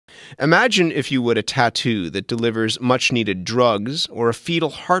Imagine, if you would, a tattoo that delivers much-needed drugs or a fetal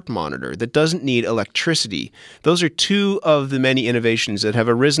heart monitor that doesn't need electricity. Those are two of the many innovations that have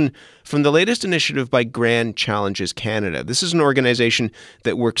arisen from the latest initiative by Grand Challenges Canada. This is an organization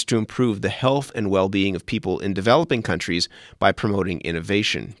that works to improve the health and well-being of people in developing countries by promoting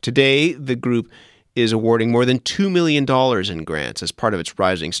innovation. Today, the group is awarding more than $2 million in grants as part of its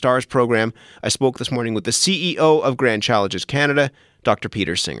Rising Stars program. I spoke this morning with the CEO of Grand Challenges Canada, Dr.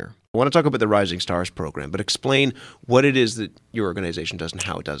 Peter Singer. I want to talk about the Rising Stars program, but explain what it is that your organization does and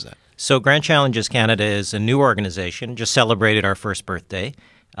how it does that. So Grand Challenges Canada is a new organization, just celebrated our first birthday.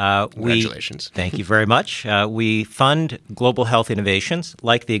 Congratulations. Thank you very much. We fund global health innovations,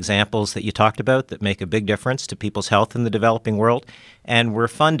 like the examples that you talked about that make a big difference to people's health in the developing world, and we're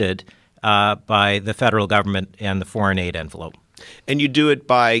funded by the federal government and the foreign aid envelope. And you do it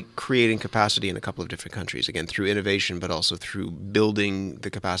by creating capacity in a couple of different countries, again, through innovation, but also through building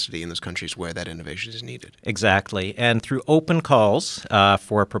the capacity in those countries where that innovation is needed. Exactly. And through open calls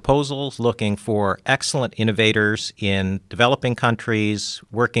for proposals, looking for excellent innovators in developing countries,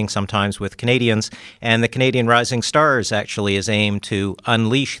 working sometimes with Canadians. And the Canadian Rising Stars actually is aimed to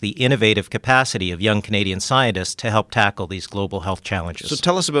unleash the innovative capacity of young Canadian scientists to help tackle these global health challenges. So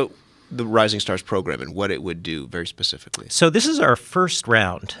tell us about the Rising Stars program and what it would do very specifically. So this is our first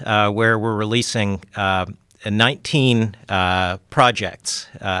round where we're releasing 19 projects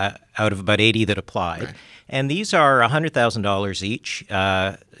out of about 80 that applied. Right. And these are $100,000 each.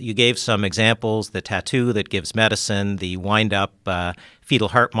 You gave some examples, the tattoo that gives medicine, the wind-up fetal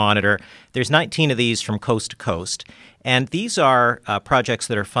heart monitor. There's 19 of these from coast to coast. And these are projects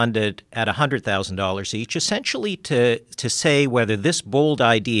that are funded at $100,000 each, essentially to say whether this bold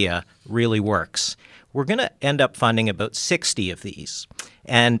idea really works. We're going to end up funding about 60 of these.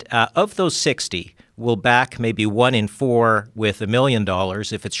 And of those 60, we'll back maybe 1 in 4 with $1 million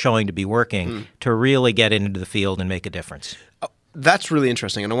if it's showing to be working to really get into the field and make a difference. That's really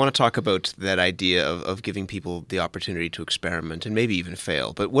interesting, and I want to talk about that idea of giving people the opportunity to experiment and maybe even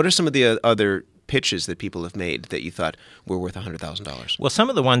fail. But what are some of the other pitches that people have made that you thought were worth $100,000? Well, some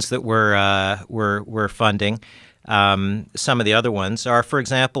of the ones that we're funding, some of the other ones are, for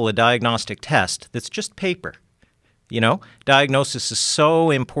example, a diagnostic test that's just paper. You know, diagnosis is so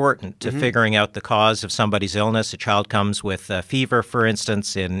important to figuring out the cause of somebody's illness. A child comes with a fever, for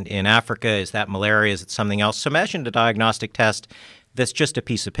instance, in Africa. Is that malaria? Is it something else? So imagine a diagnostic test that's just a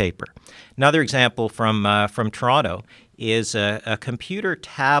piece of paper. Another example from Toronto is a computer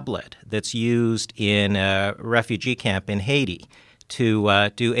tablet that's used in a refugee camp in Haiti to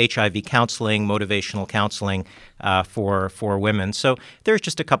do HIV counseling, motivational counseling for women. So there's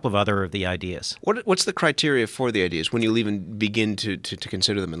just a couple of other of the ideas. What's the criteria for the ideas when you even begin to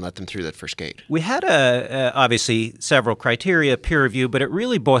consider them and let them through that first gate? We had obviously several criteria, peer review, but it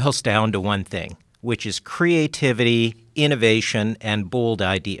really boils down to one thing, which is creativity, innovation, and bold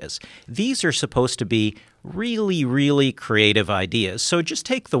ideas. These are supposed to be really, really creative ideas. So just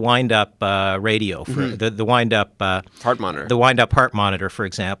take the wind-up radio, for the wind-up heart monitor. The wind-up heart monitor, for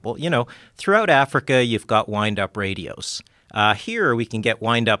example. You know, throughout Africa, you've got wind-up radios. Here, we can get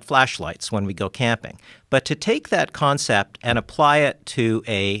wind-up flashlights when we go camping. But to take that concept and apply it to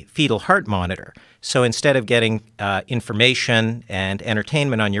a fetal heart monitor, so instead of getting information and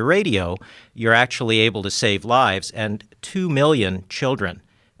entertainment on your radio, you're actually able to save lives. And 2 million children,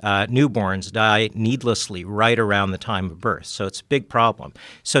 newborns, die needlessly right around the time of birth. So it's a big problem.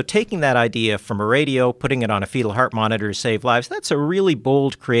 So taking that idea from a radio, putting it on a fetal heart monitor to save lives, that's a really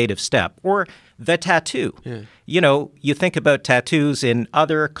bold, creative step. Or the tattoo. Yeah. You know, you think about tattoos in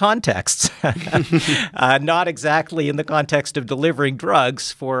other contexts, not exactly in the context of delivering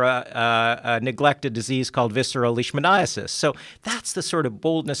drugs for a neglected disease called visceral leishmaniasis. So that's the sort of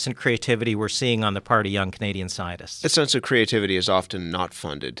boldness and creativity we're seeing on the part of young Canadian scientists. The sense of creativity is often not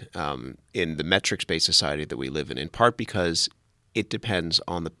funded in the metrics-based society that we live in part because it depends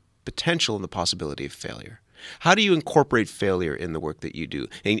on the potential and the possibility of failure. How do you incorporate failure in the work that you do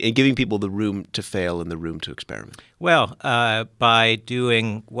and giving people the room to fail and the room to experiment? Well, by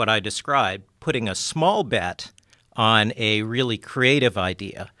doing what I described, putting a small bet on a really creative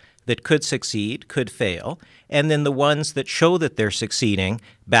idea that could succeed, could fail, and then the ones that show that they're succeeding,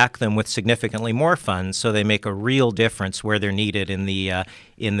 back them with significantly more funds so they make a real difference where they're needed in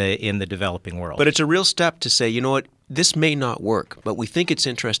the developing world. But it's a real step to say, you know what, this may not work, but we think it's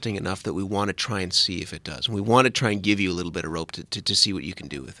interesting enough that we want to try and see if it does. And we want to try and give you a little bit of rope to see what you can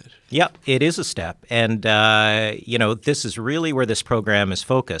do with it. Yep, it is a step. And, you know, this is really where this program is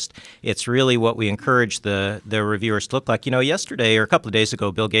focused. It's really what we encourage the reviewers to look like. You know, yesterday or a couple of days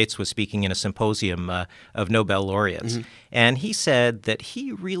ago, Bill Gates was speaking in a symposium of Nobel laureates. And he said that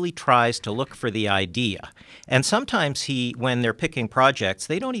he really tries to look for the idea. And sometimes when they're picking projects,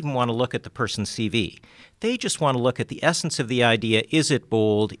 they don't even want to look at the person's CV. They just want to look at the essence of the idea. Is it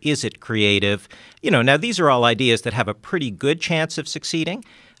bold? Is it creative? Now these are all ideas that have a pretty good chance of succeeding.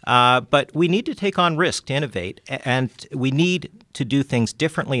 But we need to take on risk to innovate, and we need to do things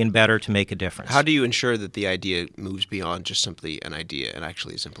differently and better to make a difference. How do you ensure that the idea moves beyond just simply an idea and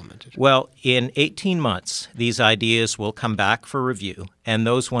actually is implemented? Well, in 18 months, these ideas will come back for review, and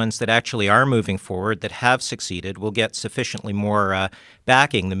those ones that actually are moving forward, that have succeeded, will get sufficiently more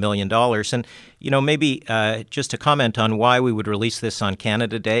backing, the $1 million. And, maybe just to comment on why we would release this on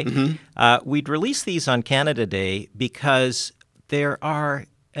Canada Day, we'd release these on Canada Day because there are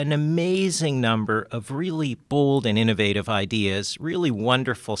an amazing number of really bold and innovative ideas, really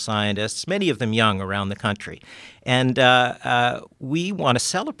wonderful scientists, many of them young around the country. And we want to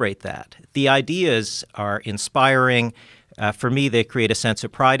celebrate that. The ideas are inspiring. For me, they create a sense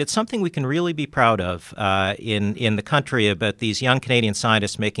of pride. It's something we can really be proud of in the country, about these young Canadian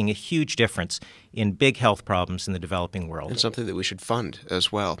scientists making a huge difference in big health problems in the developing world. And something that we should fund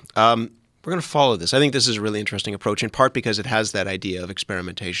as well. We're going to follow this. I think this is a really interesting approach, in part because it has that idea of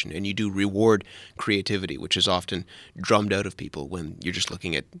experimentation, and you do reward creativity, which is often drummed out of people when you're just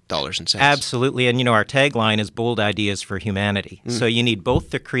looking at dollars and cents. Absolutely. And, our tagline is bold ideas for humanity. So you need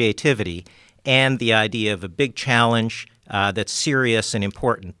both the creativity and the idea of a big challenge that's serious and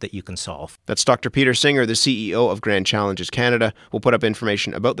important that you can solve. That's Dr. Peter Singer, the CEO of Grand Challenges Canada. We'll put up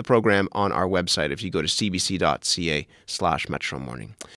information about the program on our website if you go to cbc.ca/Metro Morning.